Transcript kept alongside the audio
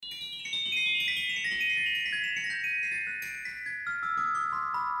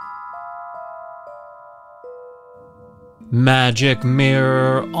Magic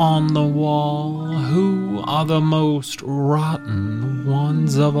mirror on the wall, who are the most rotten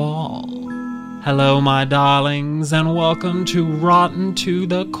ones of all? Hello, my darlings, and welcome to Rotten to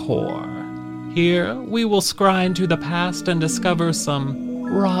the Core. Here, we will scry into the past and discover some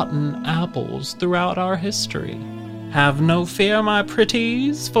rotten apples throughout our history. Have no fear, my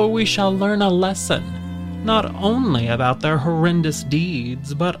pretties, for we shall learn a lesson, not only about their horrendous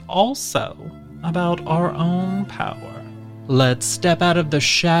deeds, but also about our own power. Let's step out of the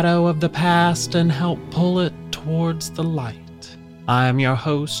shadow of the past and help pull it towards the light. I am your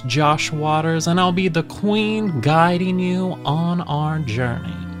host, Josh Waters, and I'll be the queen guiding you on our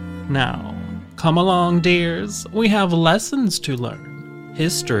journey. Now, come along, dears. We have lessons to learn.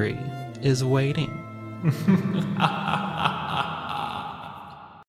 History is waiting.